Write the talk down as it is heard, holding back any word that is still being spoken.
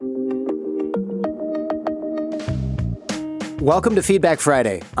Welcome to Feedback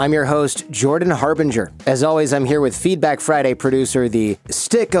Friday. I'm your host, Jordan Harbinger. As always, I'm here with Feedback Friday producer, the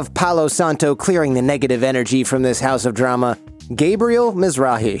stick of Palo Santo clearing the negative energy from this house of drama, Gabriel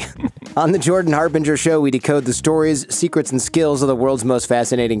Mizrahi. On the Jordan Harbinger Show, we decode the stories, secrets, and skills of the world's most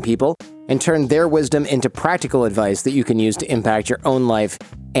fascinating people and turn their wisdom into practical advice that you can use to impact your own life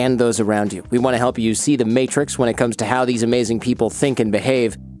and those around you. We want to help you see the matrix when it comes to how these amazing people think and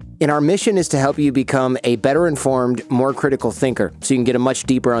behave. And our mission is to help you become a better informed, more critical thinker so you can get a much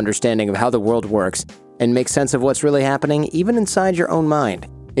deeper understanding of how the world works and make sense of what's really happening even inside your own mind.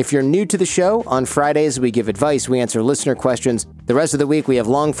 If you're new to the show, on Fridays we give advice, we answer listener questions. The rest of the week we have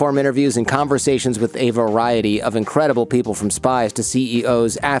long-form interviews and conversations with a variety of incredible people from spies to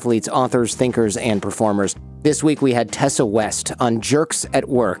CEOs, athletes, authors, thinkers, and performers. This week we had Tessa West on jerks at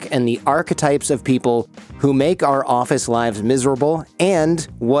work and the archetypes of people who make our office lives miserable and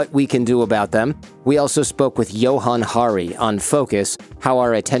what we can do about them. We also spoke with Johan Hari on focus, how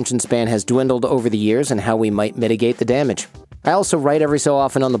our attention span has dwindled over the years and how we might mitigate the damage. I also write every so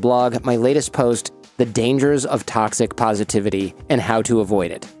often on the blog my latest post, The Dangers of Toxic Positivity and How to Avoid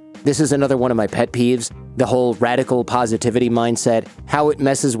It. This is another one of my pet peeves, the whole radical positivity mindset, how it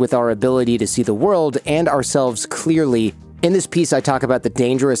messes with our ability to see the world and ourselves clearly. In this piece, I talk about the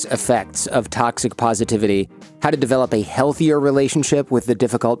dangerous effects of toxic positivity, how to develop a healthier relationship with the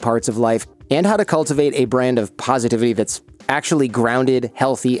difficult parts of life, and how to cultivate a brand of positivity that's actually grounded,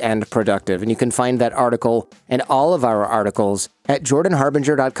 healthy, and productive. And you can find that article and all of our articles at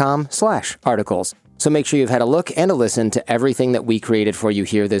jordanharbinger.com/articles. So make sure you've had a look and a listen to everything that we created for you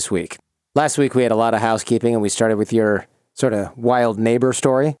here this week. Last week, we had a lot of housekeeping, and we started with your sort of wild neighbor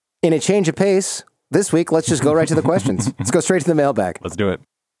story. In a change of pace, this week, let's just go right to the questions. Let's go straight to the mailbag. Let's do it.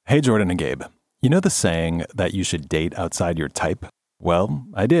 Hey, Jordan and Gabe. You know the saying that you should date outside your type? Well,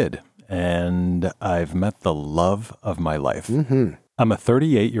 I did. And I've met the love of my life. Mm-hmm. I'm a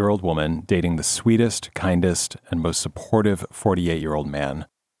 38-year-old woman dating the sweetest, kindest, and most supportive 48-year-old man.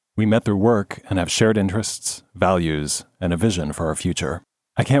 We met through work and have shared interests, values, and a vision for our future.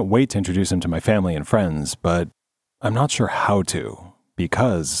 I can't wait to introduce him to my family and friends, but I'm not sure how to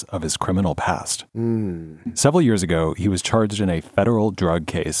because of his criminal past. Several years ago, he was charged in a federal drug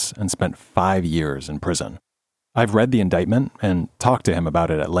case and spent 5 years in prison. I've read the indictment and talked to him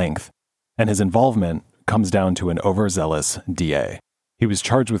about it at length, and his involvement comes down to an overzealous DA. He was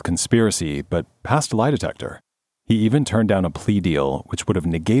charged with conspiracy, but passed a lie detector. He even turned down a plea deal, which would have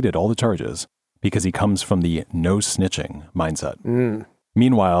negated all the charges, because he comes from the no snitching mindset.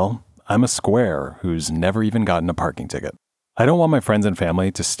 Meanwhile, I'm a square who's never even gotten a parking ticket. I don't want my friends and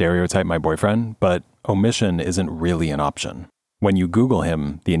family to stereotype my boyfriend, but omission isn't really an option. When you Google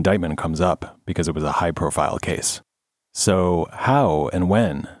him, the indictment comes up because it was a high-profile case. So how and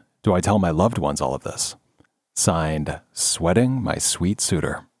when do I tell my loved ones all of this? Signed, Sweating My Sweet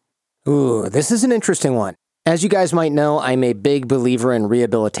Suitor. Ooh, this is an interesting one. As you guys might know, I'm a big believer in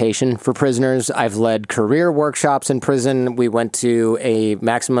rehabilitation for prisoners. I've led career workshops in prison. We went to a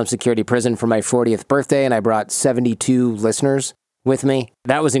maximum security prison for my 40th birthday, and I brought 72 listeners with me.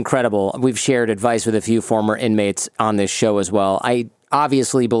 That was incredible. We've shared advice with a few former inmates on this show as well. I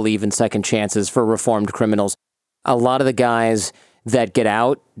obviously believe in second chances for reformed criminals. A lot of the guys that get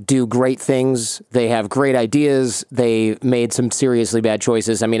out do great things. They have great ideas. They made some seriously bad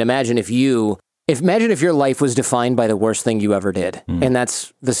choices. I mean, imagine if your life was defined by the worst thing you ever did. And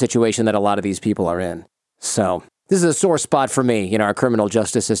that's the situation that a lot of these people are in. So this is a sore spot for me in our criminal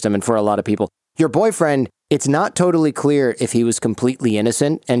justice system and for a lot of people. Your boyfriend, it's not totally clear if he was completely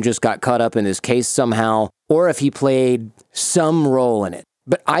innocent and just got caught up in this case somehow, or if he played some role in it.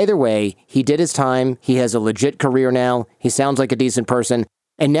 But either way, he did his time. He has a legit career now. He sounds like a decent person.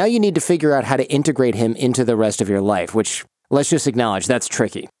 And now you need to figure out how to integrate him into the rest of your life, which, let's just acknowledge, that's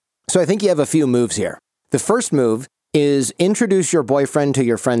tricky. So I think you have a few moves here. The first move is introduce your boyfriend to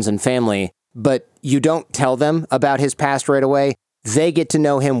your friends and family, but you don't tell them about his past right away. They get to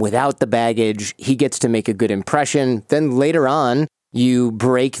know him without the baggage. He gets to make a good impression. Then later on, you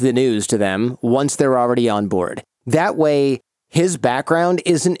break the news to them once they're already on board. That way, his background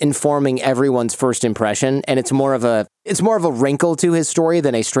isn't informing everyone's first impression, and it's more of a wrinkle to his story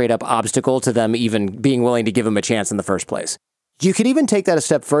than a straight up obstacle to them even being willing to give him a chance in the first place. You could even take that a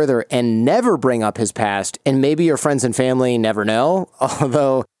step further and never bring up his past, and maybe your friends and family never know,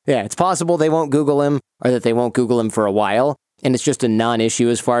 although, yeah, it's possible they won't Google him or that they won't Google him for a while, and it's just a non-issue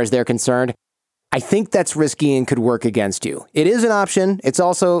as far as they're concerned. I think that's risky and could work against you. It is an option. It's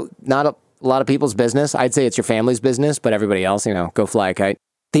also not a lot of people's business. I'd say it's your family's business, but everybody else, go fly a kite.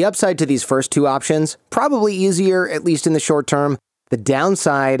 The upside to these first two options, probably easier, at least in the short term. The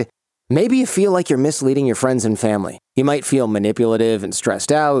downside, Maybe you feel like you're misleading your friends and family. You might feel manipulative and stressed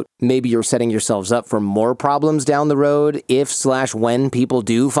out. Maybe you're setting yourselves up for more problems down the road if/when people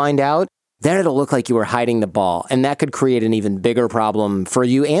do find out. Then it'll look like you were hiding the ball, and that could create an even bigger problem for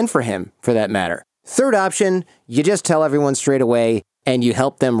you and for him, for that matter. Third option, you just tell everyone straight away, and you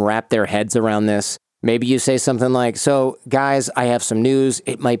help them wrap their heads around this. Maybe you say something like, so guys, I have some news.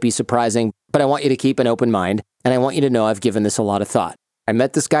 It might be surprising, but I want you to keep an open mind, and I want you to know I've given this a lot of thought. I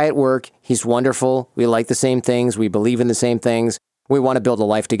met this guy at work. He's wonderful. We like the same things. We believe in the same things. We want to build a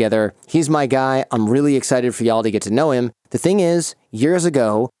life together. He's my guy. I'm really excited for y'all to get to know him. The thing is, years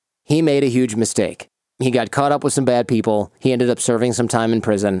ago, he made a huge mistake. He got caught up with some bad people. He ended up serving some time in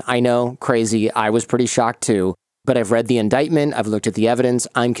prison. I know, crazy. I was pretty shocked too. But I've read the indictment. I've looked at the evidence.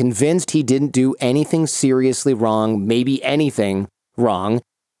 I'm convinced he didn't do anything seriously wrong, maybe anything wrong.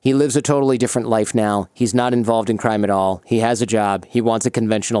 He lives a totally different life now. He's not involved in crime at all. He has a job. He wants a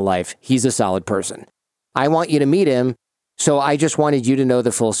conventional life. He's a solid person. I want you to meet him, so I just wanted you to know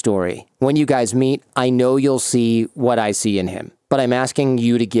the full story. When you guys meet, I know you'll see what I see in him, but I'm asking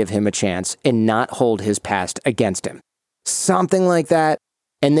you to give him a chance and not hold his past against him. Something like that.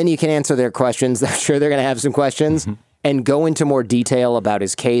 And then you can answer their questions. I'm sure they're going to have some questions and go into more detail about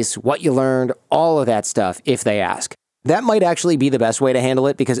his case, what you learned, all of that stuff if they ask. That might actually be the best way to handle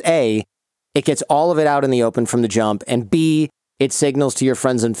it because A, it gets all of it out in the open from the jump, and B, it signals to your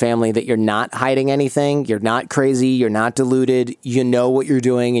friends and family that you're not hiding anything, you're not crazy, you're not deluded, you know what you're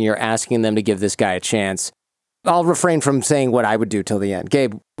doing, and you're asking them to give this guy a chance. I'll refrain from saying what I would do till the end.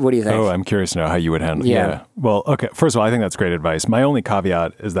 Gabe, what do you think? Oh, I'm curious to know how you would handle it. Yeah. Well, okay. First of all, I think that's great advice. My only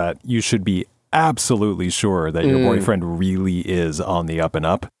caveat is that you should be absolutely sure that your boyfriend really is on the up and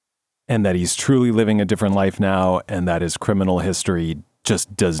up and that he's truly living a different life now and that his criminal history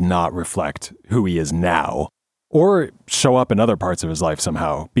just does not reflect who he is now or show up in other parts of his life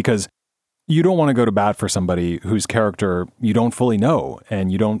somehow, because you don't want to go to bat for somebody whose character you don't fully know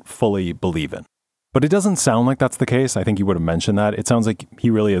and you don't fully believe in. But it doesn't sound like that's the case. I think you would have mentioned that. It sounds like he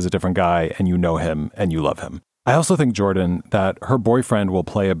really is a different guy and you know him and you love him. I also think, Jordan, that her boyfriend will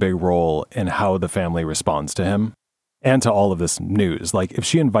play a big role in how the family responds to him and to all of this news. Like if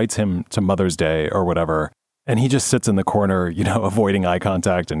she invites him to Mother's Day or whatever, and he just sits in the corner, avoiding eye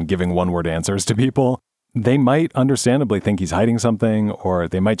contact and giving one-word answers to people, they might understandably think he's hiding something, or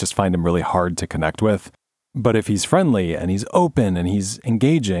they might just find him really hard to connect with. But if he's friendly and he's open and he's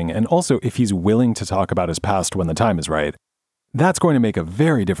engaging, and also if he's willing to talk about his past when the time is right, that's going to make a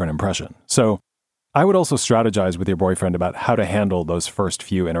very different impression. So I would also strategize with your boyfriend about how to handle those first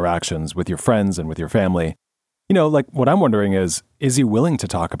few interactions with your friends and with your family. Like what I'm wondering is he willing to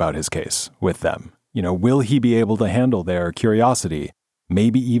talk about his case with them? Will he be able to handle their curiosity,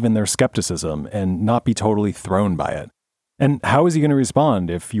 maybe even their skepticism, and not be totally thrown by it? And how is he going to respond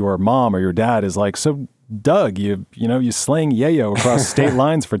if your mom or your dad is like, so Doug, you slaying yayo across state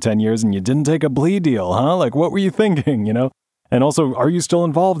lines for 10 years and you didn't take a plea deal, huh? Like, what were you thinking, And also, are you still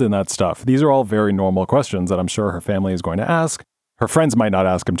involved in that stuff? These are all very normal questions that I'm sure her family is going to ask. Her friends might not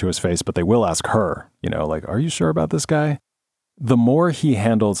ask him to his face, but they will ask her, like, are you sure about this guy? The more he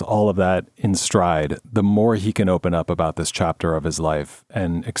handles all of that in stride, the more he can open up about this chapter of his life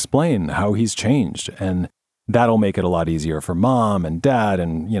and explain how he's changed. And that'll make it a lot easier for mom and dad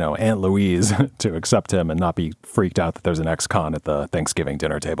and, Aunt Louise to accept him and not be freaked out that there's an ex-con at the Thanksgiving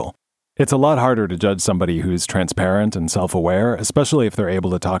dinner table. It's a lot harder to judge somebody who's transparent and self-aware, especially if they're able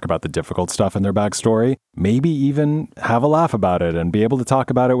to talk about the difficult stuff in their backstory, maybe even have a laugh about it and be able to talk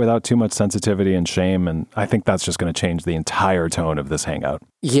about it without too much sensitivity and shame. And I think that's just going to change the entire tone of this hangout.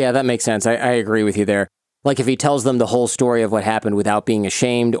 Yeah, that makes sense. I agree with you there. Like if he tells them the whole story of what happened without being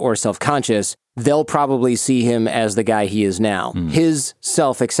ashamed or self-conscious, they'll probably see him as the guy he is now. His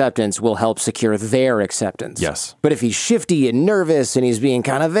self-acceptance will help secure their acceptance. Yes. But if he's shifty and nervous and he's being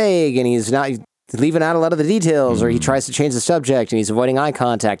kind of vague and he's not leaving out a lot of the details or he tries to change the subject and he's avoiding eye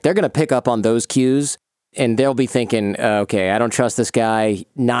contact, they're going to pick up on those cues and they'll be thinking, okay, I don't trust this guy,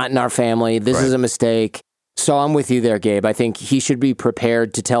 not in our family, this is a mistake. So I'm with you there, Gabe. I think he should be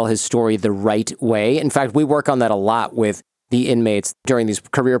prepared to tell his story the right way. In fact, we work on that a lot with the inmates during these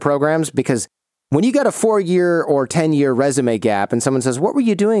career programs because when you got a 4-year or 10-year resume gap and someone says, what were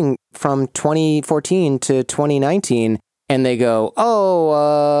you doing from 2014 to 2019? And they go,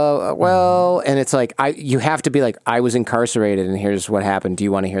 well, and it's like, you have to be like, I was incarcerated and here's what happened. Do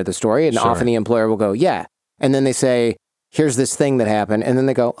you want to hear the story? And often the employer will go, yeah. And then they say, here's this thing that happened. And then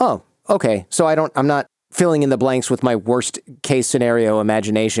they go, oh, okay. So I'm not filling in the blanks with my worst case scenario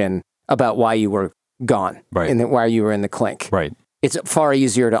imagination about why you were gone. Right. And why you were in the clink. Right. it's far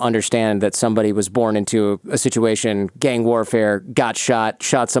easier to understand that somebody was born into a situation, gang warfare, got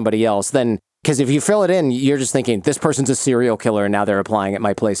shot somebody else, than because if you fill it in, you're just thinking, this person's a serial killer and now they're applying at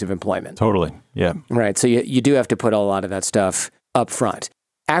my place of employment. Totally. Yeah. Right. So you do have to put a lot of that stuff up front.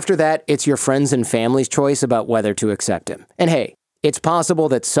 After that, it's your friends and family's choice about whether to accept him. And hey, it's possible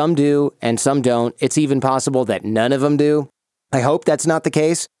that some do and some don't. It's even possible that none of them do. I hope that's not the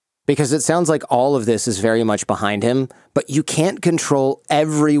case, because it sounds like all of this is very much behind him, but you can't control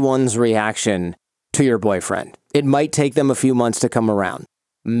everyone's reaction to your boyfriend. It might take them a few months to come around.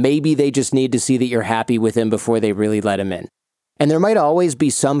 Maybe they just need to see that you're happy with him before they really let him in. And there might always be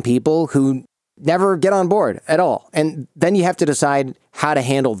some people who never get on board at all. And then you have to decide how to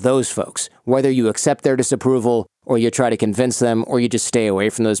handle those folks, whether you accept their disapproval or you try to convince them or you just stay away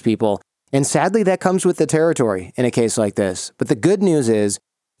from those people. And sadly, that comes with the territory in a case like this. But the good news is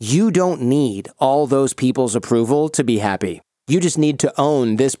you don't need all those people's approval to be happy. You just need to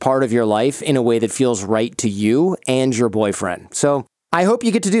own this part of your life in a way that feels right to you and your boyfriend. So I hope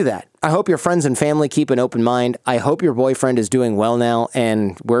you get to do that. I hope your friends and family keep an open mind. I hope your boyfriend is doing well now,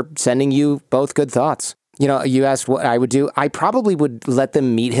 and we're sending you both good thoughts. You know, you asked what I would do. I probably would let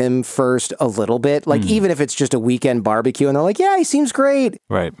them meet him first a little bit, like even if it's just a weekend barbecue, and they're like, yeah, he seems great.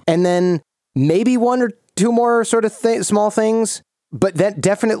 Right. And then maybe one or two more sort of small things. But that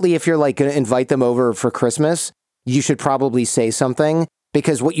definitely, if you're like going to invite them over for Christmas, you should probably say something.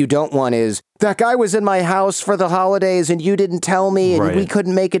 Because what you don't want is, that guy was in my house for the holidays and you didn't tell me and we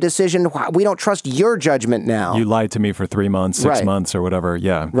couldn't make a decision. We don't trust your judgment now. You lied to me for 3 months, 6 months or whatever.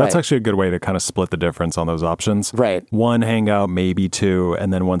 Yeah. That's actually a good way to kind of split the difference on those options. Right. One hangout, maybe two.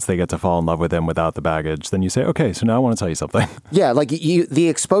 And then once they get to fall in love with him without the baggage, then you say, okay, so now I want to tell you something. Yeah. Like the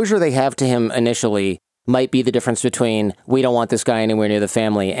exposure they have to him initially might be the difference between, we don't want this guy anywhere near the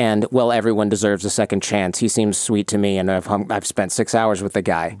family, and, well, everyone deserves a second chance. He seems sweet to me, and I've spent 6 hours with the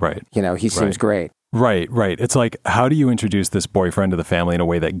guy. Right. You know, he seems great. Right. It's like, how do you introduce this boyfriend to the family in a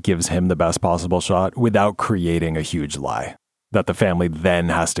way that gives him the best possible shot without creating a huge lie that the family then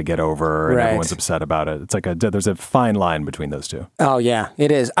has to get over and everyone's upset about it? It's like there's a fine line between those two. Oh, yeah,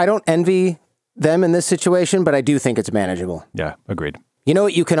 it is. I don't envy them in this situation, but I do think it's manageable. Yeah, agreed. You know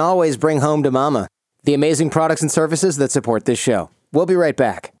what you can always bring home to mama? The amazing products and services that support this show. We'll be right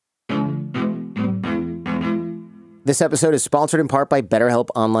back. This episode is sponsored in part by BetterHelp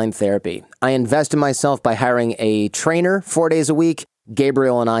Online Therapy. I invest in myself by hiring a trainer 4 days a week.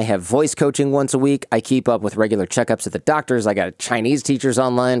 Gabriel and I have voice coaching once a week. I keep up with regular checkups at the doctors. I got Chinese teachers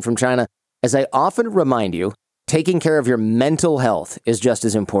online from China. As I often remind you, taking care of your mental health is just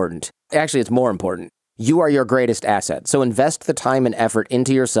as important. Actually, it's more important. You are your greatest asset. So invest the time and effort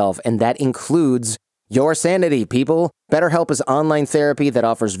into yourself, and that includes your sanity, people. BetterHelp is online therapy that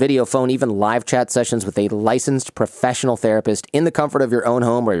offers video, phone, even live chat sessions with a licensed professional therapist in the comfort of your own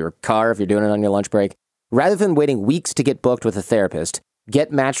home or your car if you're doing it on your lunch break. Rather than waiting weeks to get booked with a therapist,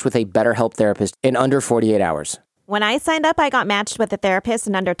 get matched with a BetterHelp therapist in under 48 hours. When I signed up, I got matched with a therapist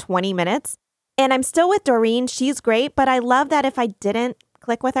in under 20 minutes. And I'm still with Doreen. She's great, but I love that if I didn't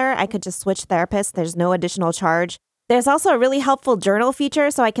click with her, I could just switch therapists. There's no additional charge. There's also a really helpful journal feature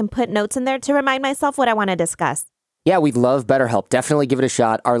so I can put notes in there to remind myself what I want to discuss. Yeah, we love BetterHelp. Definitely give it a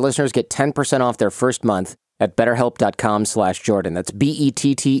shot. Our listeners get 10% off their first month at betterhelp.com/Jordan. That's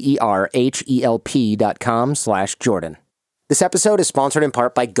BetterHelp.com/Jordan. This episode is sponsored in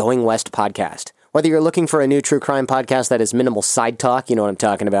part by Going West Podcast. Whether you're looking for a new true crime podcast that is minimal side talk, you know what I'm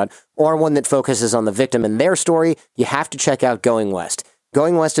talking about, or one that focuses on the victim and their story, you have to check out Going West.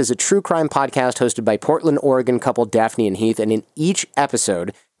 Going West is a true crime podcast hosted by Portland, Oregon couple Daphne and Heath, and in each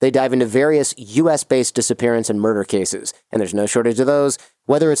episode, they dive into various U.S.-based disappearance and murder cases, and there's no shortage of those.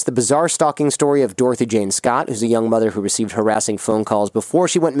 Whether it's the bizarre stalking story of Dorothy Jane Scott, who's a young mother who received harassing phone calls before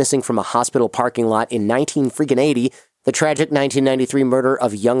she went missing from a hospital parking lot in 1980, the tragic 1993 murder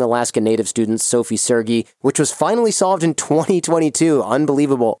of young Alaska Native student Sophie Sergey, which was finally solved in 2022,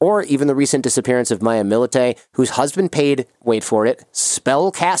 unbelievable, or even the recent disappearance of Maya Milite, whose husband paid, wait for it,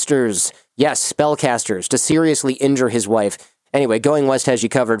 spellcasters, yes, spellcasters, to seriously injure his wife. Anyway, Going West has you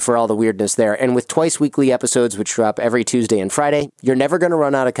covered for all the weirdness there, and with twice-weekly episodes which drop every Tuesday and Friday, you're never going to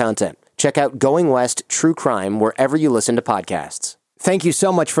run out of content. Check out Going West True Crime wherever you listen to podcasts. Thank you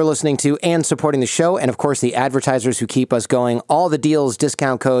so much for listening to and supporting the show, and of course the advertisers who keep us going. All the deals,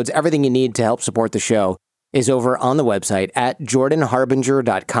 discount codes, everything you need to help support the show is over on the website at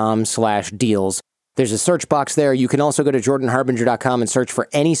jordanharbinger.com/deals. There's a search box there. You can also go to jordanharbinger.com and search for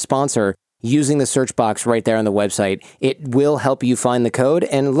any sponsor using the search box right there on the website. It will help you find the code.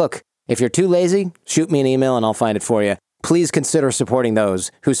 And look, if you're too lazy, shoot me an email and I'll find it for you. Please consider supporting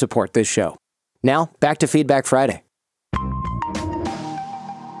those who support this show. Now, back to Feedback Friday.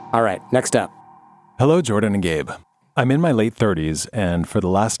 All right, next up. Hello, Jordan and Gabe. I'm in my late 30s, and for the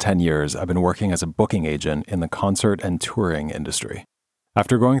last 10 years, I've been working as a booking agent in the concert and touring industry.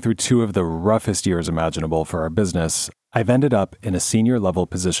 After going through two of the roughest years imaginable for our business, I've ended up in a senior level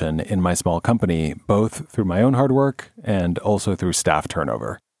position in my small company, both through my own hard work and also through staff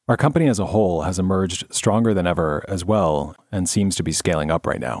turnover. Our company as a whole has emerged stronger than ever as well and seems to be scaling up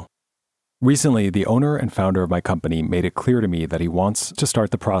right now. Recently, the owner and founder of my company made it clear to me that he wants to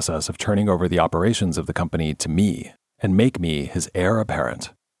start the process of turning over the operations of the company to me and make me his heir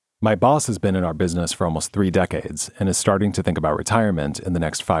apparent. My boss has been in our business for almost 3 decades and is starting to think about retirement in the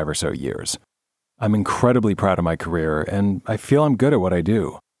next 5 or so years. I'm incredibly proud of my career and I feel I'm good at what I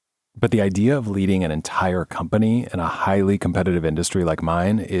do. But the idea of leading an entire company in a highly competitive industry like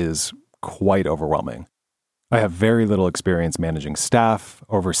mine is quite overwhelming. I have very little experience managing staff,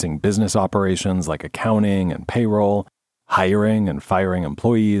 overseeing business operations like accounting and payroll, hiring and firing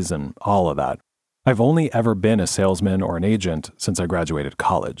employees, and all of that. I've only ever been a salesman or an agent since I graduated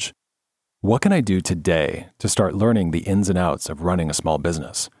college. What can I do today to start learning the ins and outs of running a small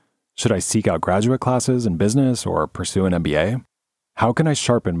business? Should I seek out graduate classes in business or pursue an MBA? How can I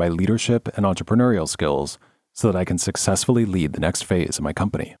sharpen my leadership and entrepreneurial skills so that I can successfully lead the next phase of my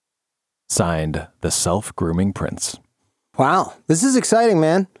company? Signed, the Self-Grooming Prince. Wow, this is exciting,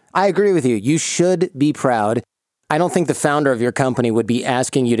 man. I agree with you. You should be proud. I don't think the founder of your company would be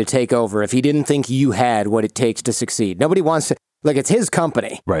asking you to take over if he didn't think you had what it takes to succeed. Nobody wants to, look, it's his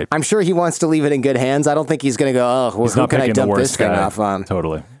company. Right. I'm sure he wants to leave it in good hands. I don't think he's going to go, oh, well, who can I dump this thing off on?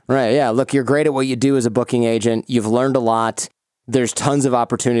 Totally. Right, yeah. Look, you're great at what you do as a booking agent. You've learned a lot. There's tons of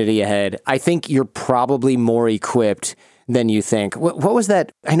opportunity ahead. I think you're probably more equipped than you think. What was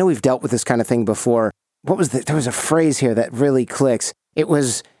that? I know we've dealt with this kind of thing before. There was a phrase here that really clicks. It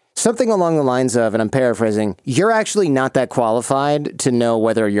was something along the lines of, and I'm paraphrasing, you're actually not that qualified to know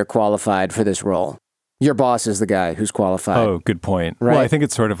whether you're qualified for this role. Your boss is the guy who's qualified. Oh, good point. Right. Well, I think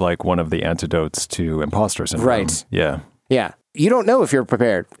it's sort of like one of the antidotes to imposter syndrome. Right. Yeah. Yeah. You don't know if you're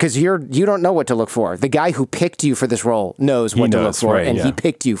prepared because you don't know what to look for. The guy who picked you for this role knows what to look for, right, and yeah. he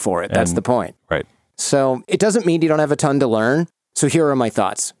picked you for it. That's the point. Right. So it doesn't mean you don't have a ton to learn. So here are my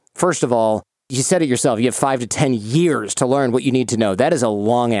thoughts. First of all, you said it yourself. You have 5 to 10 years to learn what you need to know. That is a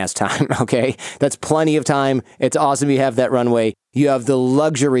long ass time, okay? That's plenty of time. It's awesome you have that runway. You have the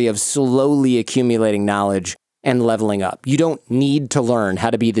luxury of slowly accumulating knowledge and leveling up. You don't need to learn how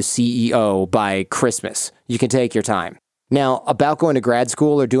to be the CEO by Christmas. You can take your time. Now, about going to grad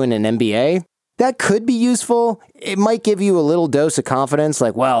school or doing an MBA, that could be useful. It might give you a little dose of confidence,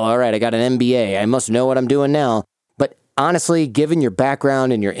 like, well, all right, I got an MBA. I must know what I'm doing now. But honestly, given your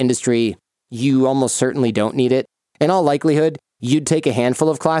background and your industry, you almost certainly don't need it. In all likelihood, you'd take a handful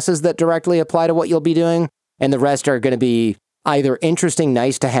of classes that directly apply to what you'll be doing, and the rest are going to be either interesting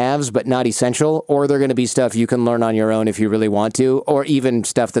nice-to-haves but not essential, or they're going to be stuff you can learn on your own if you really want to, or even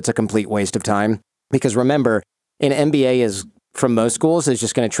stuff that's a complete waste of time. Because remember, an MBA is, from most schools, is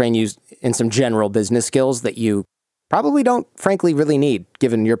just going to train you in some general business skills that you probably don't, frankly, really need,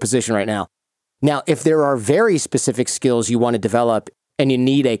 given your position right now. Now, if there are very specific skills you want to develop and you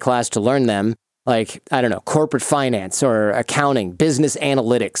need a class to learn them, like, I don't know, corporate finance or accounting, business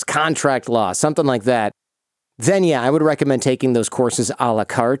analytics, contract law, something like that, then yeah, I would recommend taking those courses a la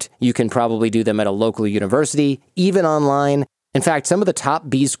carte. You can probably do them at a local university, even online. In fact, some of the top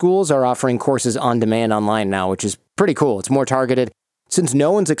B schools are offering courses on demand online now, which is pretty cool. It's more targeted. Since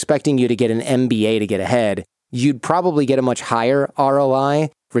no one's expecting you to get an MBA to get ahead, you'd probably get a much higher ROI,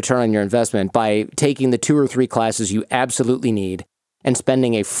 return on your investment, by taking the 2 or 3 classes you absolutely need and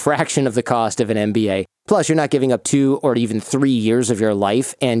spending a fraction of the cost of an MBA. Plus, you're not giving up 2 or even 3 years of your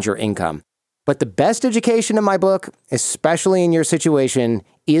life and your income. But the best education in my book, especially in your situation,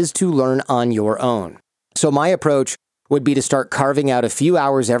 is to learn on your own. So my approach would be to start carving out a few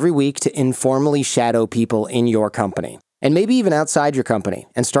hours every week to informally shadow people in your company, and maybe even outside your company,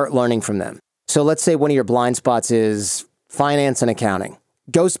 and start learning from them. So let's say one of your blind spots is finance and accounting.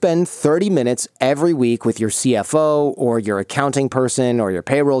 Go spend 30 minutes every week with your CFO or your accounting person or your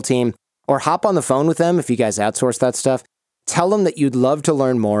payroll team, or hop on the phone with them if you guys outsource that stuff. Tell them that you'd love to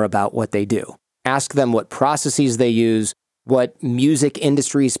learn more about what they do. Ask them what processes they use, what music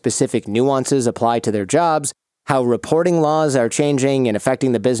industry specific nuances apply to their jobs, how reporting laws are changing and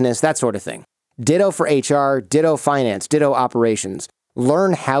affecting the business, that sort of thing. Ditto for HR, ditto finance, ditto operations.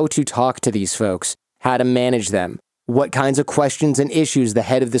 Learn how to talk to these folks, how to manage them, what kinds of questions and issues the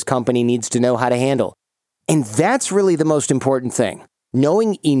head of this company needs to know how to handle. And that's really the most important thing,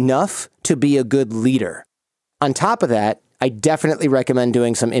 knowing enough to be a good leader. On top of that, I definitely recommend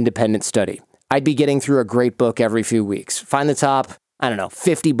doing some independent study. I'd be getting through a great book every few weeks. Find the top,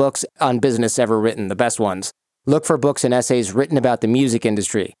 50 books on business ever written, the best ones. Look for books and essays written about the music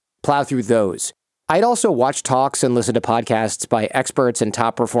industry. Plow through those. I'd also watch talks and listen to podcasts by experts and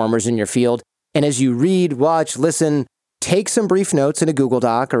top performers in your field. And as you read, watch, listen, take some brief notes in a Google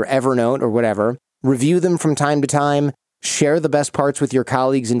Doc or Evernote or whatever. Review them from time to time. Share the best parts with your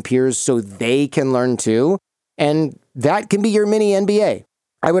colleagues and peers so they can learn too. And that can be your mini MBA.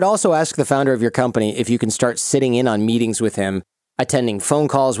 I would also ask the founder of your company if you can start sitting in on meetings with him, attending phone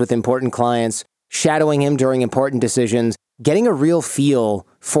calls with important clients, shadowing him during important decisions, getting a real feel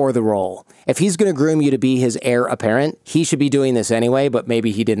for the role. If he's going to groom you to be his heir apparent, he should be doing this anyway, but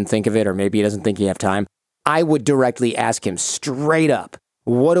maybe he didn't think of it or maybe he doesn't think you have time. I would directly ask him straight up,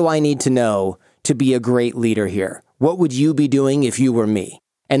 what do I need to know to be a great leader here? What would you be doing if you were me?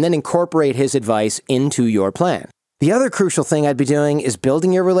 And then incorporate his advice into your plan. The other crucial thing I'd be doing is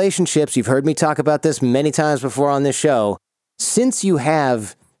building your relationships. You've heard me talk about this many times before on this show. Since you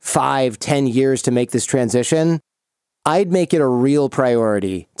have 5-10 years to make this transition, I'd make it a real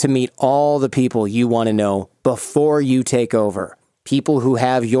priority to meet all the people you want to know before you take over. People who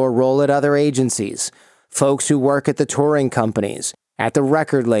have your role at other agencies, folks who work at the touring companies, at the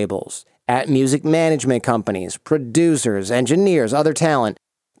record labels, at music management companies, producers, engineers, other talent.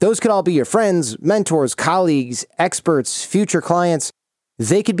 Those could all be your friends, mentors, colleagues, experts, future clients.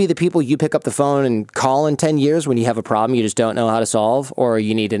 They could be the people you pick up the phone and call in 10 years when you have a problem you just don't know how to solve, or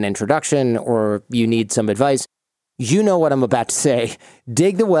you need an introduction, or you need some advice. You know what I'm about to say.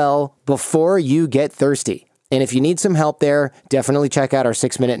 Dig the well before you get thirsty. And if you need some help there, definitely check out our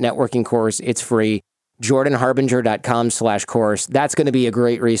 6-minute networking course. It's free. jordanharbinger.com/course. That's going to be a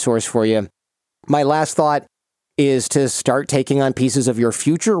great resource for you. My last thought is to start taking on pieces of your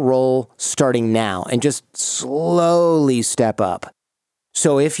future role starting now and just slowly step up.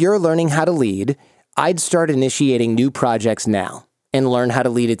 So if you're learning how to lead, I'd start initiating new projects now and learn how to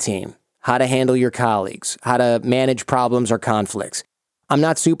lead a team, how to handle your colleagues, how to manage problems or conflicts. I'm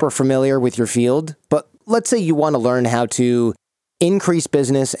not super familiar with your field, but let's say you want to learn how to increase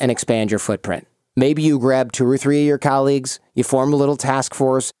business and expand your footprint. Maybe you grab 2 or 3 of your colleagues, you form a little task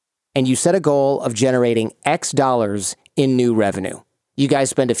force, and you set a goal of generating X dollars in new revenue. You guys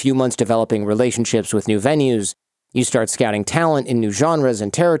spend a few months developing relationships with new venues. You start scouting talent in new genres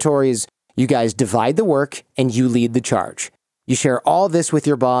and territories. You guys divide the work and you lead the charge. You share all this with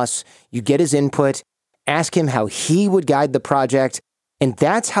your boss. You get his input, ask him how he would guide the project, and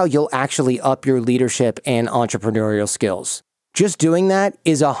that's how you'll actually up your leadership and entrepreneurial skills. Just doing that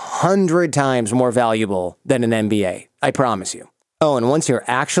is 100 times more valuable than an MBA. I promise you. Oh, and once you're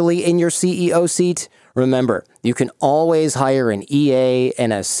actually in your CEO seat, remember, you can always hire an EA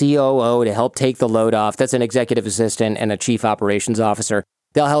and a COO to help take the load off. That's an executive assistant and a chief operations officer.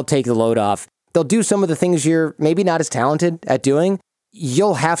 They'll help take the load off. They'll do some of the things you're maybe not as talented at doing.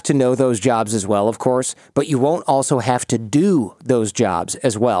 You'll have to know those jobs as well, of course, but you won't also have to do those jobs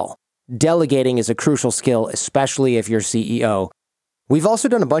as well. Delegating is a crucial skill, especially if you're CEO. We've also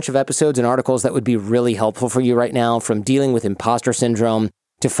done a bunch of episodes and articles that would be really helpful for you right now, from dealing with imposter syndrome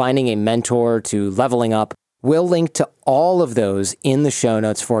to finding a mentor to leveling up. We'll link to all of those in the show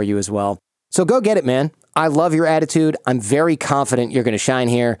notes for you as well. So go get it, man. I love your attitude. I'm very confident you're going to shine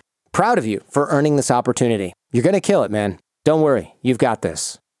here. Proud of you for earning this opportunity. You're going to kill it, man. Don't worry. You've got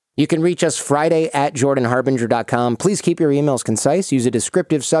this. You can reach us Friday at jordanharbinger.com. Please keep your emails concise. Use a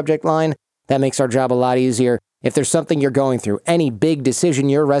descriptive subject line. That makes our job a lot easier. If there's something you're going through, any big decision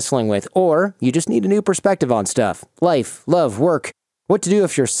you're wrestling with, or you just need a new perspective on stuff, life, love, work, what to do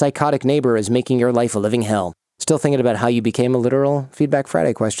if your psychotic neighbor is making your life a living hell. Still thinking about how you became a literal Feedback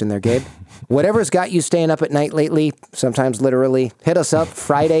Friday question there, Gabe. Whatever's got you staying up at night lately, sometimes literally, hit us up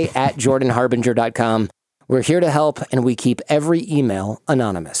Friday at jordanharbinger.com. We're here to help, and we keep every email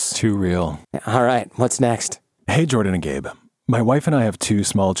anonymous. Too real. All right, what's next? Hey, Jordan and Gabe. My wife and I have 2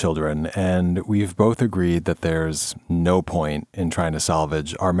 small children, and we've both agreed that there's no point in trying to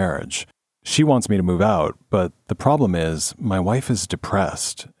salvage our marriage. She wants me to move out, but the problem is my wife is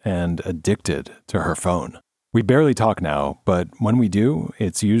depressed and addicted to her phone. We barely talk now, but when we do,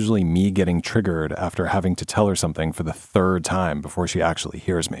 it's usually me getting triggered after having to tell her something for the 3rd time before she actually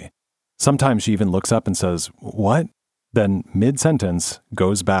hears me. Sometimes she even looks up and says, "What?" Then mid-sentence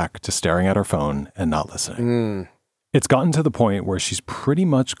goes back to staring at her phone and not listening. It's gotten to the point where she's pretty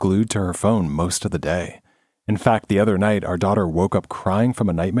much glued to her phone most of the day. In fact, the other night, our daughter woke up crying from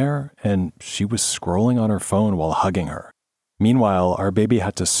a nightmare, and she was scrolling on her phone while hugging her. Meanwhile, our baby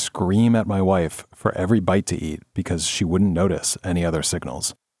had to scream at my wife for every bite to eat because she wouldn't notice any other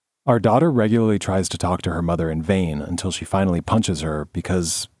signals. Our daughter regularly tries to talk to her mother in vain until she finally punches her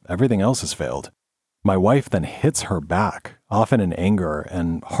because everything else has failed. My wife then hits her back, often in anger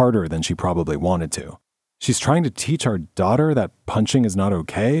and harder than she probably wanted to. She's trying to teach our daughter that punching is not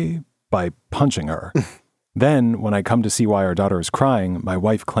okay by punching her. Then, when I come to see why our daughter is crying, my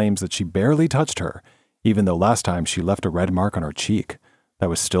wife claims that she barely touched her, even though last time she left a red mark on her cheek that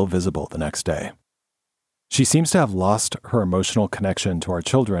was still visible the next day. She seems to have lost her emotional connection to our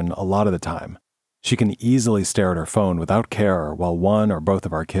children a lot of the time. She can easily stare at her phone without care while one or both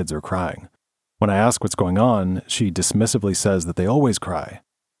of our kids are crying. When I ask what's going on, she dismissively says that they always cry.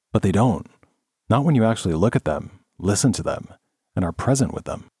 But they don't. Not when you actually look at them, listen to them, and are present with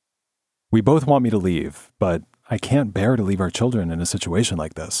them. We both want me to leave, but I can't bear to leave our children in a situation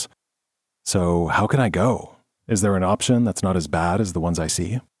like this. So how can I go? Is there an option that's not as bad as the ones I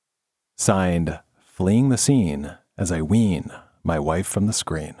see? Signed, Fleeing the Scene as I Wean My Wife from the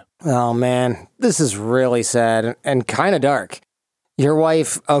Screen. Oh man, this is really sad and kind of dark. Your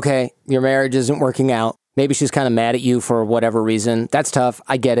wife, okay, your marriage isn't working out. Maybe she's kind of mad at you for whatever reason. That's tough.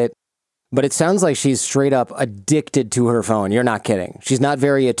 I get it. But it sounds like she's straight up addicted to her phone. You're not kidding. She's not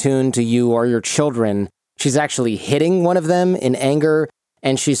very attuned to you or your children. She's actually hitting one of them in anger,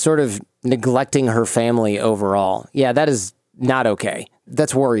 and she's sort of neglecting her family overall. Yeah, that is not okay.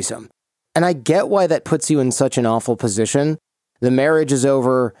 That's worrisome. And I get why that puts you in such an awful position. The marriage is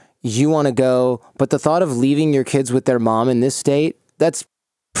over, you want to go, but the thought of leaving your kids with their mom in this state, that's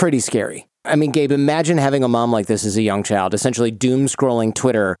pretty scary. I mean, Gabe, imagine having a mom like this as a young child, essentially doom scrolling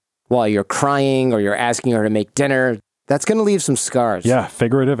Twitter while you're crying or you're asking her to make dinner. That's going to leave some scars. Yeah,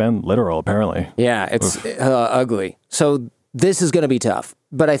 figurative and literal, apparently. Yeah, it's ugly. So this is going to be tough,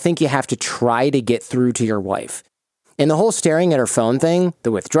 but I think you have to try to get through to your wife. And the whole staring at her phone thing,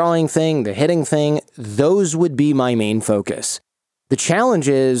 the withdrawing thing, the hitting thing, those would be my main focus. The challenge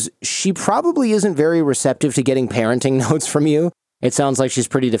is she probably isn't very receptive to getting parenting notes from you. It sounds like she's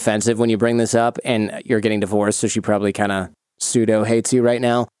pretty defensive when you bring this up, and you're getting divorced, so she probably kind of pseudo hates you right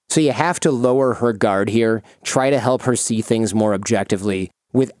now. So you have to lower her guard here, try to help her see things more objectively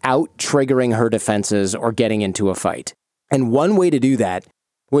without triggering her defenses or getting into a fight. And one way to do that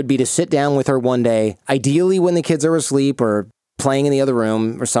would be to sit down with her one day, ideally when the kids are asleep or playing in the other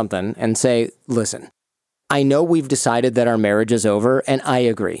room or something, and say, listen, I know we've decided that our marriage is over, and I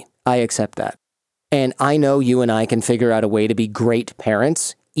agree. I accept that. And I know you and I can figure out a way to be great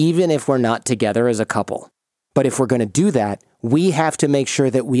parents, even if we're not together as a couple. But if we're going to do that, we have to make sure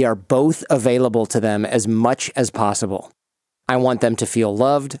that we are both available to them as much as possible. I want them to feel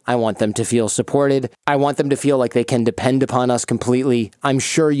loved. I want them to feel supported. I want them to feel like they can depend upon us completely. I'm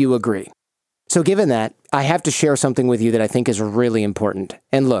sure you agree. So given that, I have to share something with you that I think is really important.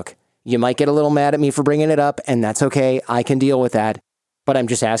 And look, you might get a little mad at me for bringing it up, and that's okay. I can deal with that. But I'm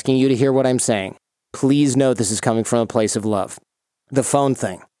just asking you to hear what I'm saying. Please know this is coming from a place of love. The phone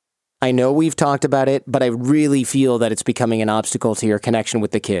thing. I know we've talked about it, but I really feel that it's becoming an obstacle to your connection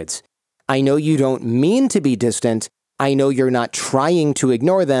with the kids. I know you don't mean to be distant. I know you're not trying to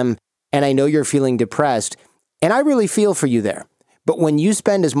ignore them, and I know you're feeling depressed, and I really feel for you there. But when you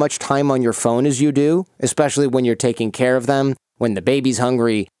spend as much time on your phone as you do, especially when you're taking care of them, when the baby's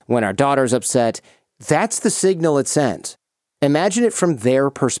hungry, when our daughter's upset, that's the signal it sends. Imagine it from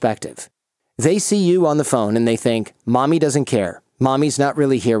their perspective. They see you on the phone and they think, Mommy doesn't care. Mommy's not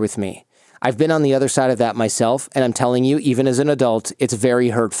really here with me. I've been on the other side of that myself, and I'm telling you, even as an adult, it's very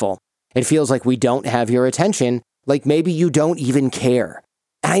hurtful. It feels like we don't have your attention, like maybe you don't even care.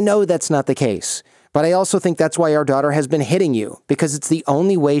 I know that's not the case, but I also think that's why our daughter has been hitting you, because it's the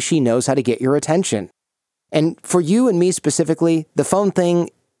only way she knows how to get your attention. And for you and me specifically, the phone thing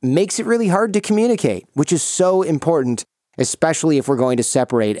makes it really hard to communicate, which is so important, especially if we're going to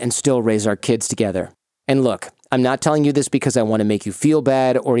separate and still raise our kids together. And look, I'm not telling you this because I want to make you feel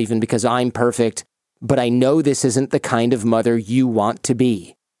bad or even because I'm perfect, but I know this isn't the kind of mother you want to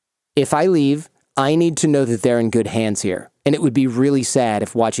be. If I leave, I need to know that they're in good hands here. And it would be really sad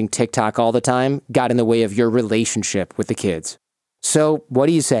if watching TikTok all the time got in the way of your relationship with the kids. So what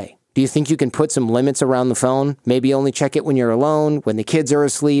do you say? Do you think you can put some limits around the phone? Maybe only check it when you're alone, when the kids are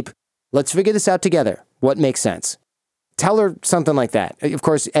asleep? Let's figure this out together. What makes sense? Tell her something like that. Of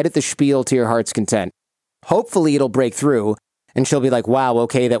course, edit the spiel to your heart's content. Hopefully it'll break through and she'll be like, wow,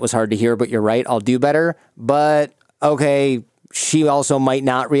 okay, that was hard to hear, but you're right, I'll do better. But okay, she also might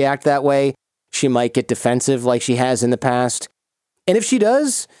not react that way. She might get defensive like she has in the past. And if she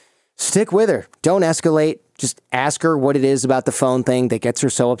does, stick with her. Don't escalate. Just ask her what it is about the phone thing that gets her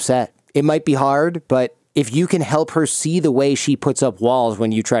so upset. It might be hard, but if you can help her see the way she puts up walls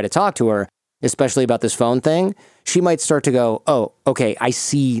when you try to talk to her, especially about this phone thing, she might start to go, oh, okay, I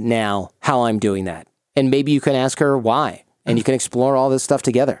see now how I'm doing that. And maybe you can ask her why, and you can explore all this stuff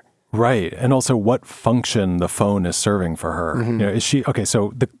together. Right. And also what function the phone is serving for her. Mm-hmm. Is she, okay,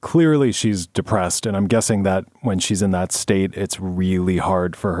 so clearly she's depressed. And I'm guessing that when she's in that state, it's really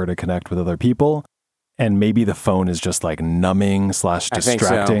hard for her to connect with other people. And maybe the phone is just like numbing /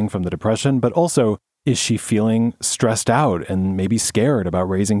 distracting from the depression. But also, is she feeling stressed out and maybe scared about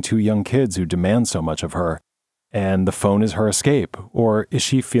raising 2 young kids who demand so much of her? And the phone is her escape? Or is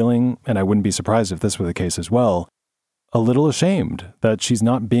she feeling, and I wouldn't be surprised if this were the case as well, a little ashamed that she's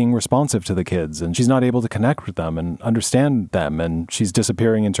not being responsive to the kids and she's not able to connect with them and understand them and she's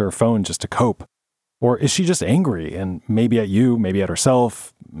disappearing into her phone just to cope? Or is she just angry and maybe at you, maybe at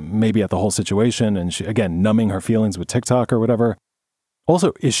herself, maybe at the whole situation and she, again, numbing her feelings with TikTok or whatever?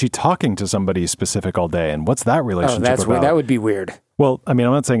 Also, is she talking to somebody specific all day and what's that relationship about? That would be weird. Well, I mean,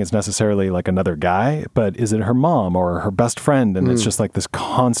 I'm not saying it's necessarily like another guy, but is it her mom or her best friend? And it's just like this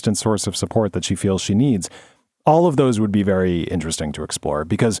constant source of support that she feels she needs. All of those would be very interesting to explore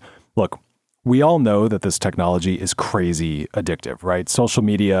because, look, we all know that this technology is crazy addictive, right? Social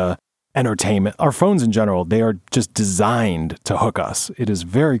media, entertainment, our phones in general, they are just designed to hook us. It is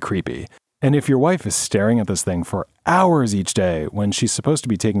very creepy. And if your wife is staring at this thing for hours each day when she's supposed to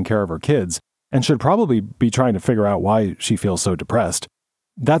be taking care of her kids and should probably be trying to figure out why she feels so depressed,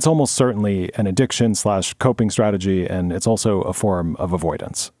 that's almost certainly an addiction / coping strategy, and it's also a form of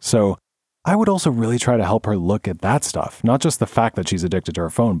avoidance. So I would also really try to help her look at that stuff, not just the fact that she's addicted to her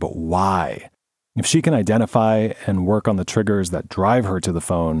phone, but why. If she can identify and work on the triggers that drive her to the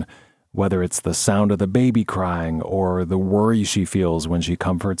phone, whether it's the sound of the baby crying or the worry she feels when she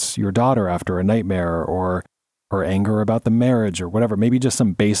comforts your daughter after a nightmare or her anger about the marriage or whatever, maybe just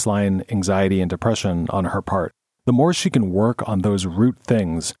some baseline anxiety and depression on her part, the more she can work on those root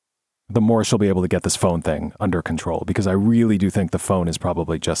things, the more she'll be able to get this phone thing under control, because I really do think the phone is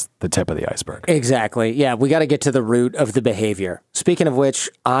probably just the tip of the iceberg. Exactly. Yeah, we got to get to the root of the behavior. Speaking of which,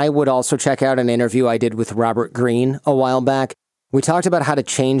 I would also check out an interview I did with Robert Greene a while back. We talked about how to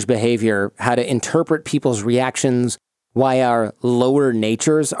change behavior, how to interpret people's reactions, why our lower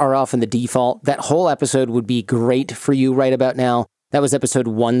natures are often the default. That whole episode would be great for you right about now. That was episode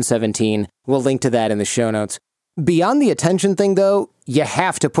 117. We'll link to that in the show notes. Beyond the attention thing, though, you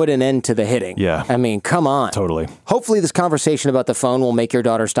have to put an end to the hitting. Yeah. I mean, come on. Totally. Hopefully this conversation about the phone will make your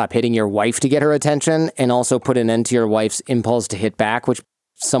daughter stop hitting your wife to get her attention and also put an end to your wife's impulse to hit back, which is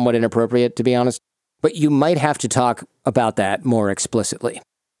somewhat inappropriate, to be honest. But you might have to talk about that more explicitly.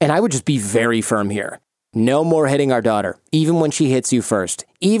 And I would just be very firm here. No more hitting our daughter, even when she hits you first,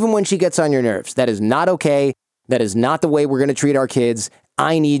 even when she gets on your nerves. That is not okay. That is not the way we're going to treat our kids.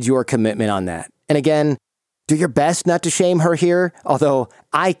 I need your commitment on that. And again, do your best not to shame her here, although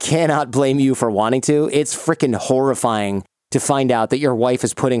I cannot blame you for wanting to. It's freaking horrifying to find out that your wife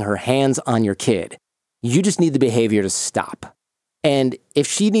is putting her hands on your kid. You just need the behavior to stop. And if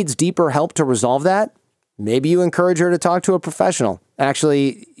she needs deeper help to resolve that, maybe you encourage her to talk to a professional.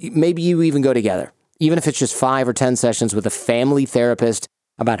 Actually, maybe you even go together, even if it's just 5 or 10 sessions with a family therapist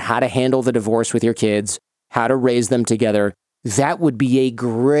about how to handle the divorce with your kids, how to raise them together. That would be a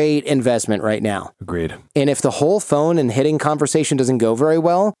great investment right now. Agreed. And if the whole phone and hitting conversation doesn't go very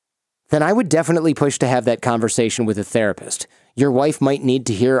well, then I would definitely push to have that conversation with a therapist. Your wife might need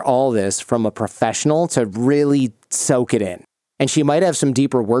to hear all this from a professional to really soak it in. And she might have some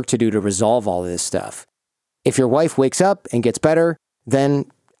deeper work to do to resolve all this stuff. If your wife wakes up and gets better,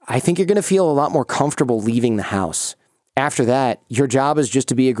 then I think you're going to feel a lot more comfortable leaving the house. After that, your job is just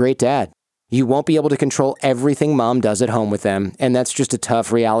to be a great dad. You won't be able to control everything mom does at home with them, and that's just a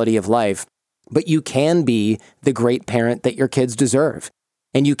tough reality of life. But you can be the great parent that your kids deserve.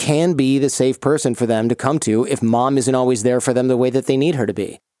 And you can be the safe person for them to come to if mom isn't always there for them the way that they need her to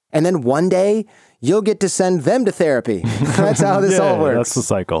be. And then one day, you'll get to send them to therapy. That's how this all works. That's the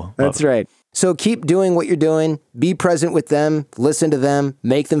cycle. That's right. So keep doing what you're doing. Be present with them. Listen to them.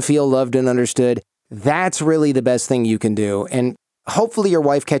 Make them feel loved and understood. That's really the best thing you can do. And hopefully your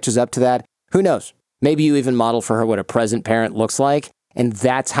wife catches up to that. Who knows? Maybe you even model for her what a present parent looks like, and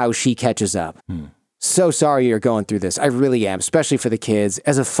that's how she catches up. So sorry you're going through this. I really am, especially for the kids.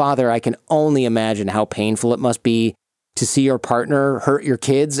 As a father, I can only imagine how painful it must be to see your partner hurt your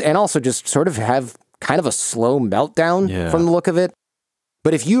kids and also just sort of have kind of a slow meltdown from the look of it.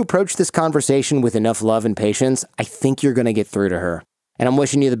 But if you approach this conversation with enough love and patience, I think you're going to get through to her. And I'm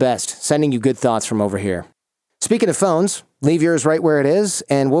wishing you the best, sending you good thoughts from over here. Speaking of phones, leave yours right where it is,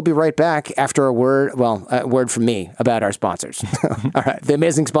 and we'll be right back after a word from me about our sponsors. All right, the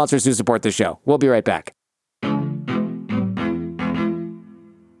amazing sponsors who support the show. We'll be right back.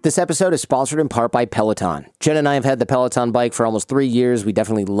 This episode is sponsored in part by Peloton. Jen and I have had the Peloton bike for almost 3 years. We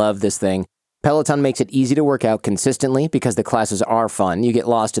definitely love this thing. Peloton makes it easy to work out consistently because the classes are fun. You get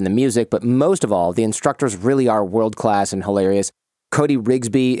lost in the music, but most of all, the instructors really are world-class and hilarious. Cody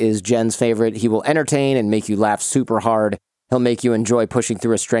Rigsby is Jen's favorite. He will entertain and make you laugh super hard. He'll make you enjoy pushing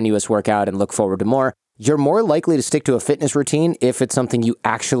through a strenuous workout and look forward to more. You're more likely to stick to a fitness routine if it's something you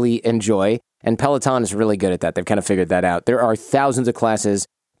actually enjoy, and Peloton is really good at that. They've kind of figured that out. There are thousands of classes.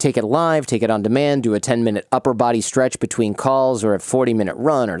 Take it live, take it on demand, do a 10-minute upper body stretch between calls or a 40-minute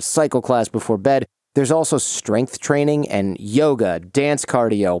run or cycle class before bed. There's also strength training and yoga, dance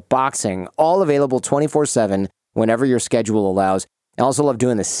cardio, boxing, all available 24/7 whenever your schedule allows. I also love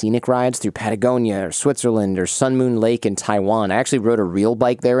doing the scenic rides through Patagonia or Switzerland or Sun Moon Lake in Taiwan. I actually rode a real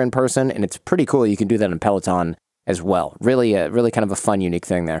bike there in person, and it's pretty cool. You can do that in Peloton as well. Really kind of a fun, unique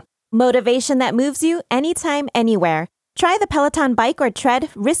thing there. Motivation that moves you anytime, anywhere. Try the Peloton bike or tread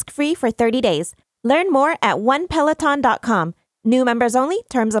risk-free for 30 days. Learn more at onepeloton.com. New members only.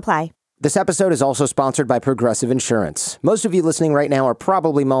 Terms apply. This episode is also sponsored by Progressive Insurance. Most of you listening right now are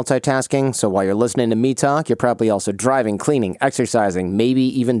probably multitasking, so while you're listening to me talk, you're probably also driving, cleaning, exercising, maybe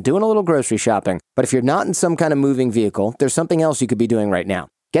even doing a little grocery shopping. But if you're not in some kind of moving vehicle, there's something else you could be doing right now.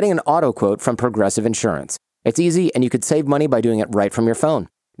 Getting an auto quote from Progressive Insurance. It's easy, and you could save money by doing it right from your phone.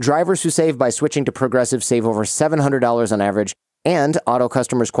 Drivers who save by switching to Progressive save over $700 on average, and auto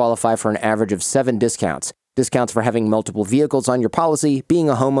customers qualify for an average of 7 discounts. Discounts for having multiple vehicles on your policy, being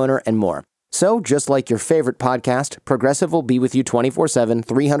a homeowner, and more. So, just like your favorite podcast, Progressive will be with you 24/7,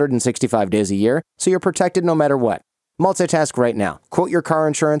 365 days a year, so you're protected no matter what. Multitask right now. Quote your car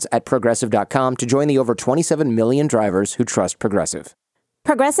insurance at Progressive.com to join the over 27 million drivers who trust Progressive.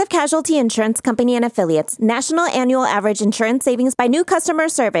 Progressive Casualty Insurance Company and Affiliates. National annual average insurance savings by new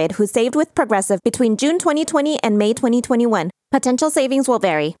customers surveyed who saved with Progressive between June 2020 and May 2021. Potential savings will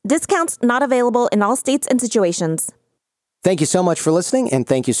vary. Discounts not available in all states and situations. Thank you so much for listening, and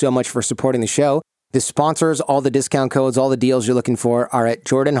thank you so much for supporting the show. The sponsors, all the discount codes, all the deals you're looking for are at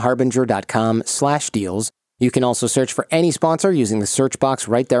jordanharbinger.com/deals. You can also search for any sponsor using the search box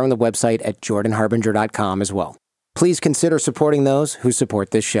right there on the website at jordanharbinger.com as well. Please consider supporting those who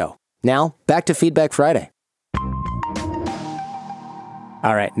support this show. Now, back to Feedback Friday.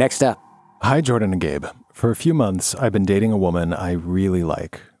 All right, next up. Hi, Jordan and Gabe. For a few months, I've been dating a woman I really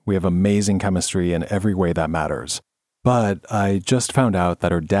like. We have amazing chemistry in every way that matters. But I just found out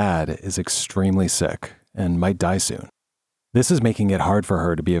that her dad is extremely sick and might die soon. This is making it hard for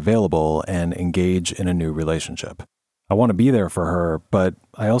her to be available and engage in a new relationship. I want to be there for her, but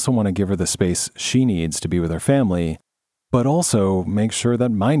I also want to give her the space she needs to be with her family, but also make sure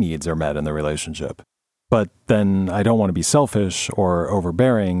that my needs are met in the relationship. But then I don't want to be selfish or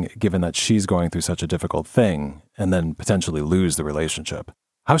overbearing given that she's going through such a difficult thing and then potentially lose the relationship.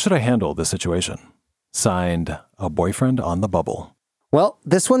 How should I handle this situation? Signed, a boyfriend on the bubble. Well,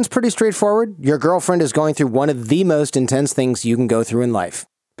 this one's pretty straightforward. Your girlfriend is going through one of the most intense things you can go through in life,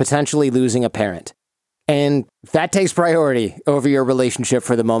 potentially losing a parent. And that takes priority over your relationship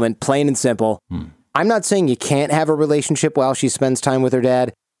for the moment, plain and simple. I'm not saying you can't have a relationship while she spends time with her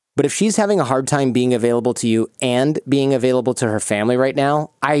dad, but if she's having a hard time being available to you and being available to her family right now,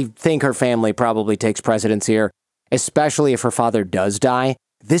 I think her family probably takes precedence here, especially if her father does die.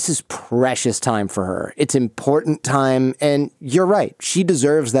 This is precious time for her. It's important time, and you're right. She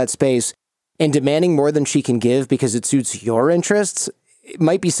deserves that space, and demanding more than she can give because it suits your interests, it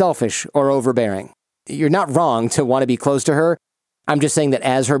might be selfish or overbearing. You're not wrong to want to be close to her. I'm just saying that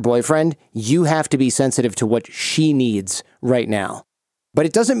as her boyfriend, you have to be sensitive to what she needs right now. But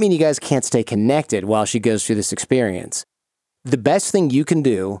it doesn't mean you guys can't stay connected while she goes through this experience. The best thing you can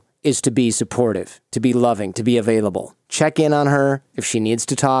do is to be supportive, to be loving, to be available. Check in on her. If she needs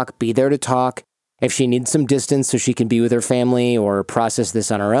to talk, be there to talk. If she needs some distance so she can be with her family or process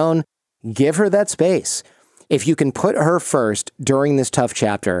this on her own, give her that space. If you can put her first during this tough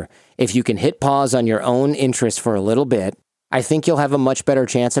chapter, if you can hit pause on your own interests for a little bit, I think you'll have a much better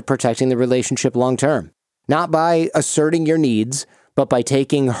chance at protecting the relationship long term. Not by asserting your needs, but by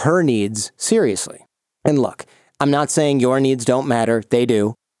taking her needs seriously. And look, I'm not saying your needs don't matter. They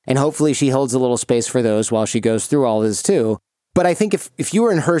do. And hopefully she holds a little space for those while she goes through all this too. But I think if you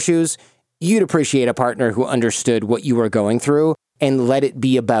were in her shoes, you'd appreciate a partner who understood what you were going through and let it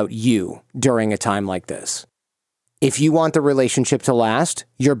be about you during a time like this. If you want the relationship to last,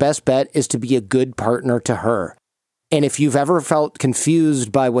 your best bet is to be a good partner to her. And if you've ever felt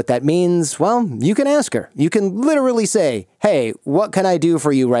confused by what that means, well, you can ask her. You can literally say, hey, what can I do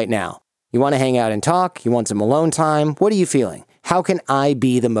for you right now? You want to hang out and talk? You want some alone time? What are you feeling? How can I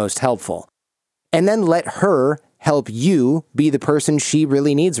be the most helpful? And then let her help you be the person she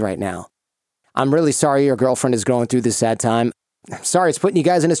really needs right now. I'm really sorry your girlfriend is going through this sad time. I'm sorry it's putting you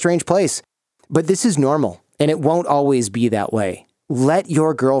guys in a strange place. But this is normal, and it won't always be that way. Let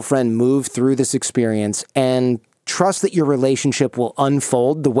your girlfriend move through this experience and trust that your relationship will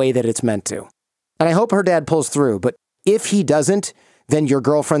unfold the way that it's meant to. And I hope her dad pulls through, but if he doesn't, then your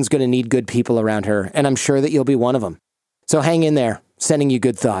girlfriend's going to need good people around her, and I'm sure that you'll be one of them. So hang in there, sending you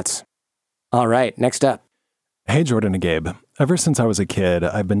good thoughts. All right, next up. Hey, Jordan and Gabe. Ever since I was a kid,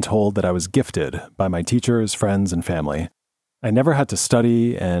 I've been told that I was gifted by my teachers, friends, and family. I never had to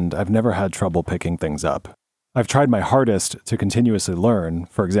study, and I've never had trouble picking things up. I've tried my hardest to continuously learn.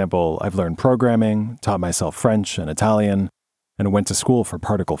 For example, I've learned programming, taught myself French and Italian, and went to school for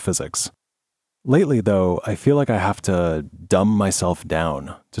particle physics. Lately, though, I feel like I have to dumb myself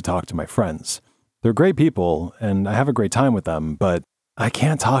down to talk to my friends. They're great people, and I have a great time with them, but I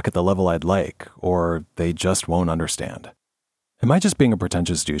can't talk at the level I'd like, or they just won't understand. Am I just being a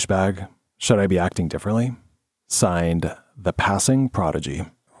pretentious douchebag? Should I be acting differently? Signed, The Passing Prodigy.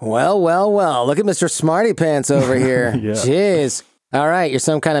 Well, look at Mr. Smarty Pants over here. Yeah. Jeez. All right, you're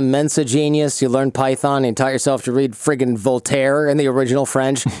some kind of Mensa genius. You learned Python and taught yourself to read friggin' Voltaire in the original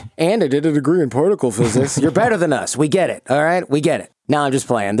French. And I did a degree in particle physics. You're better than us. We get it, all right? We get it. No, I'm just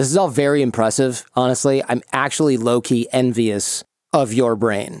playing. This is all very impressive, honestly. I'm actually low-key envious of your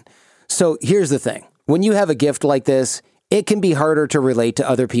brain. So here's the thing. When you have a gift like this, it can be harder to relate to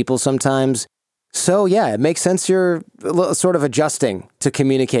other people sometimes. So yeah, it makes sense you're sort of adjusting to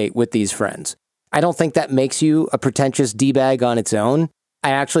communicate with these friends. I don't think that makes you a pretentious D-bag on its own.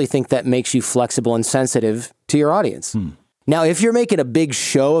 I actually think that makes you flexible and sensitive to your audience. Now, if you're making a big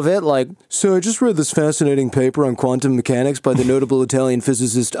show of it, like, so I just read this fascinating paper on quantum mechanics by the notable Italian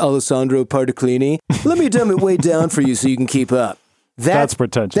physicist Alessandro Particlini. Let me dumb it way down for you so you can keep up. That's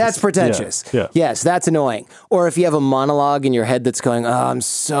pretentious. That's pretentious. Yeah. Yes, that's annoying. Or if you have a monologue in your head that's going, oh, I'm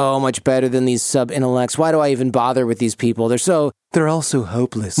so much better than these sub-intellects. Why do I even bother with these people? They're all so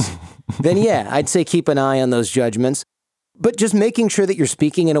hopeless. Then yeah, I'd say keep an eye on those judgments. But just making sure that you're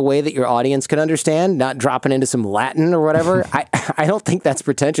speaking in a way that your audience can understand, not dropping into some Latin or whatever, I don't think that's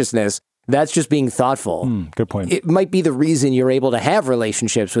pretentiousness. That's just being thoughtful. Good point. It might be the reason you're able to have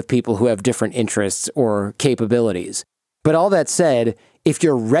relationships with people who have different interests or capabilities. But all that said, if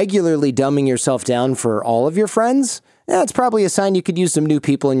you're regularly dumbing yourself down for all of your friends, that's probably a sign you could use some new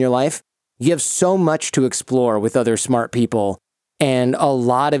people in your life. You have so much to explore with other smart people. And a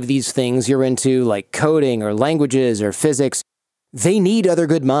lot of these things you're into, like coding or languages or physics, they need other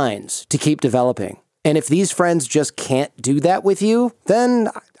good minds to keep developing. And if these friends just can't do that with you, then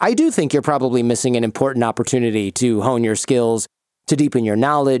I do think you're probably missing an important opportunity to hone your skills, to deepen your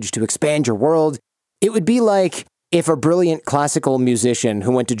knowledge, to expand your world. It would be like if a brilliant classical musician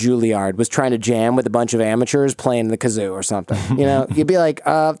who went to Juilliard was trying to jam with a bunch of amateurs playing the kazoo or something. You know, you'd be like,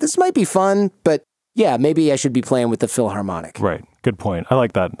 this might be fun, but yeah, maybe I should be playing with the Philharmonic. Right. Good point. I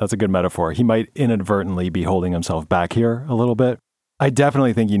like that. That's a good metaphor. He might inadvertently be holding himself back here a little bit. I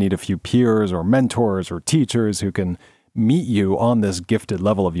definitely think you need a few peers or mentors or teachers who can meet you on this gifted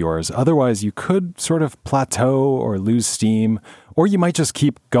level of yours. Otherwise, you could sort of plateau or lose steam, or you might just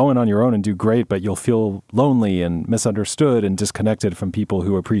keep going on your own and do great, but you'll feel lonely and misunderstood and disconnected from people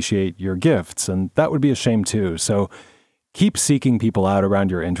who appreciate your gifts. And that would be a shame too. So keep seeking people out around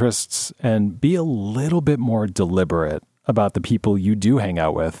your interests and be a little bit more deliberate about the people you do hang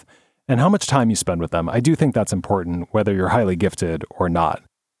out with and how much time you spend with them. I do think that's important, whether you're highly gifted or not.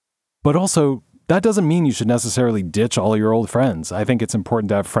 But also, that doesn't mean you should necessarily ditch all your old friends. I think it's important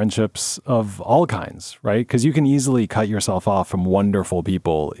to have friendships of all kinds, right? Because you can easily cut yourself off from wonderful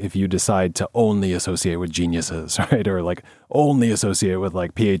people if you decide to only associate with geniuses, right? Or like only associate with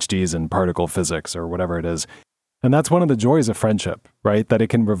like PhDs in particle physics or whatever it is. And that's one of the joys of friendship, right? That it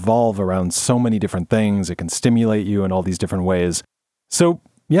can revolve around so many different things. It can stimulate you in all these different ways. So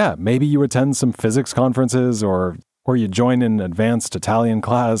yeah, maybe you attend some physics conferences or you join an advanced Italian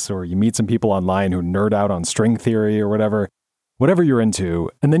class, or you meet some people online who nerd out on string theory or whatever you're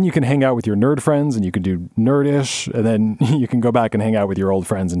into. And then you can hang out with your nerd friends and you can do nerdish. And then you can go back and hang out with your old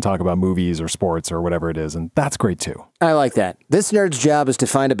friends and talk about movies or sports or whatever it is. And that's great too. I like that. This nerd's job is to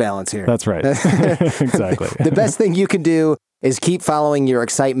find a balance here. That's right. Exactly. The best thing you can do is keep following your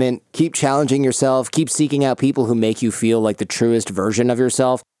excitement, keep challenging yourself, keep seeking out people who make you feel like the truest version of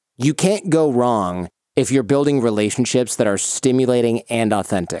yourself. You can't go wrong if you're building relationships that are stimulating and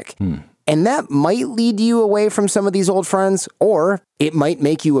authentic. And that might lead you away from some of these old friends, or it might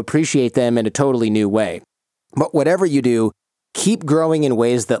make you appreciate them in a totally new way. But whatever you do, keep growing in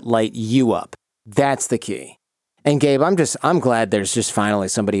ways that light you up. That's the key. And Gabe, I'm glad there's just finally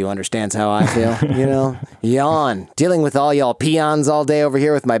somebody who understands how I feel, you know? Yawn. Dealing with all y'all peons all day over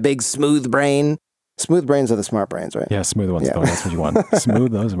here with my big smooth brain. Smooth brains are the smart brains, right? Yeah, smooth ones. Yeah. That's what you want.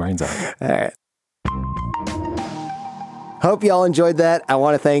 Smooth those brains out. All right. Hope y'all enjoyed that. I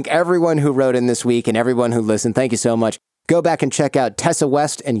want to thank everyone who wrote in this week and everyone who listened. Thank you so much. Go back and check out Tessa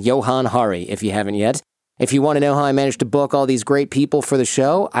West and Johan Hari if you haven't yet. If you want to know how I managed to book all these great people for the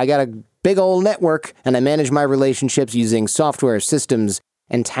show, I got a big old network, and I manage my relationships using software, systems,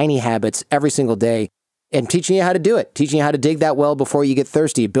 and tiny habits every single day. And teaching you how to do it, teaching you how to dig that well before you get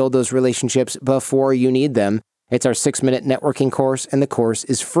thirsty, build those relationships before you need them. It's our 6-minute networking course, and the course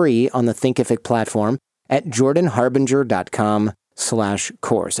is free on the Thinkific platform at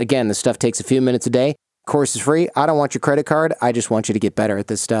jordanharbinger.com/course. Again, this stuff takes a few minutes a day. Course is free. I don't want your credit card. I just want you to get better at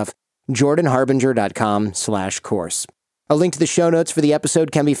this stuff. jordanharbinger.com/course. A link to the show notes for the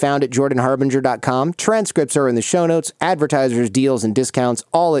episode can be found at jordanharbinger.com. Transcripts are in the show notes. Advertisers, deals, and discounts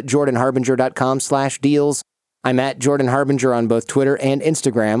all at jordanharbinger.com/deals. I'm at Jordan Harbinger on both Twitter and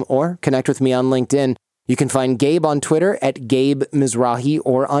Instagram, or connect with me on LinkedIn. You can find Gabe on Twitter at Gabe Mizrahi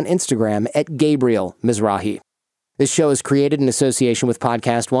or on Instagram at Gabriel Mizrahi. This show is created in association with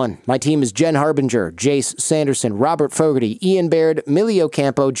Podcast One. My team is Jen Harbinger, Jace Sanderson, Robert Fogarty, Ian Baird, Millie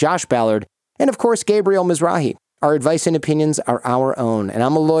Ocampo, Josh Ballard, and of course, Gabriel Mizrahi. Our advice and opinions are our own, and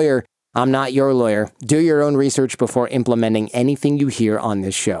I'm a lawyer. I'm not your lawyer. Do your own research before implementing anything you hear on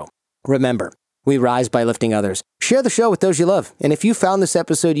this show. Remember, we rise by lifting others. Share the show with those you love. And if you found this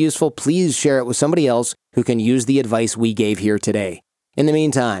episode useful, please share it with somebody else who can use the advice we gave here today. In the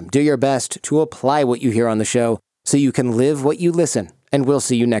meantime, do your best to apply what you hear on the show so you can live what you listen. And we'll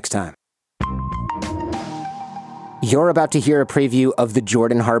see you next time. You're about to hear a preview of The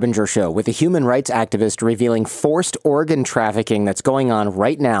Jordan Harbinger Show with a human rights activist revealing forced organ trafficking that's going on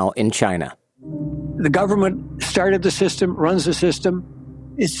right now in China. The government started the system, runs the system.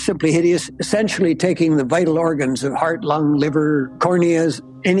 It's simply hideous, essentially taking the vital organs of heart, lung, liver, corneas,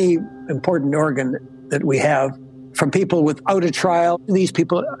 any important organ that we have from people without a trial. These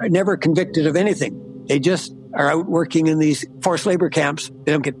people are never convicted of anything. They just are out working in these forced labor camps.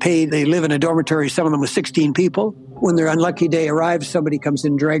 They don't get paid. They live in a dormitory, some of them with 16 people. When their unlucky day arrives, somebody comes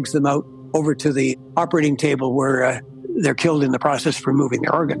and drags them out over to the operating table where they're killed in the process for removing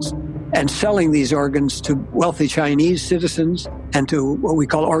their organs and selling these organs to wealthy Chinese citizens and to what we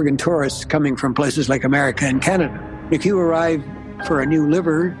call organ tourists coming from places like America and Canada. If you arrive for a new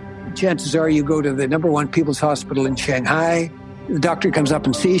liver, chances are you go to the #1 People's Hospital in Shanghai. The doctor comes up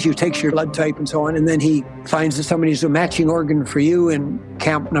and sees you, takes your blood type and so on, and then he finds that somebody's a matching organ for you in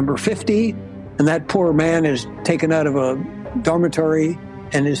camp number 50. And that poor man is taken out of a dormitory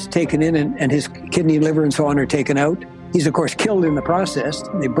and is taken in, and his kidney, liver, and so on are taken out. He's, of course, killed in the process.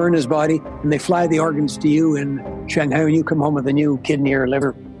 They burn his body, and they fly the organs to you in Shanghai, and you come home with a new kidney or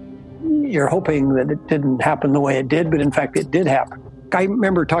liver. You're hoping that it didn't happen the way it did, but in fact, it did happen. I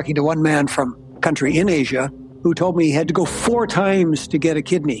remember talking to one man from a country in Asia who told me he had to go 4 times to get a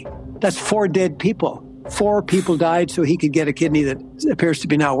kidney. That's 4 dead people. 4 people died so he could get a kidney that appears to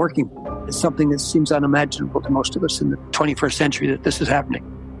be now working. It's something that seems unimaginable to most of us in the 21st century that this is happening.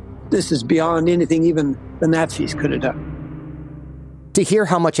 This is beyond anything even the Nazis could have done. To hear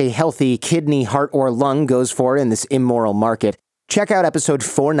how much a healthy kidney, heart, or lung goes for in this immoral market, check out episode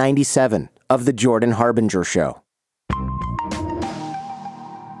 497 of The Jordan Harbinger Show.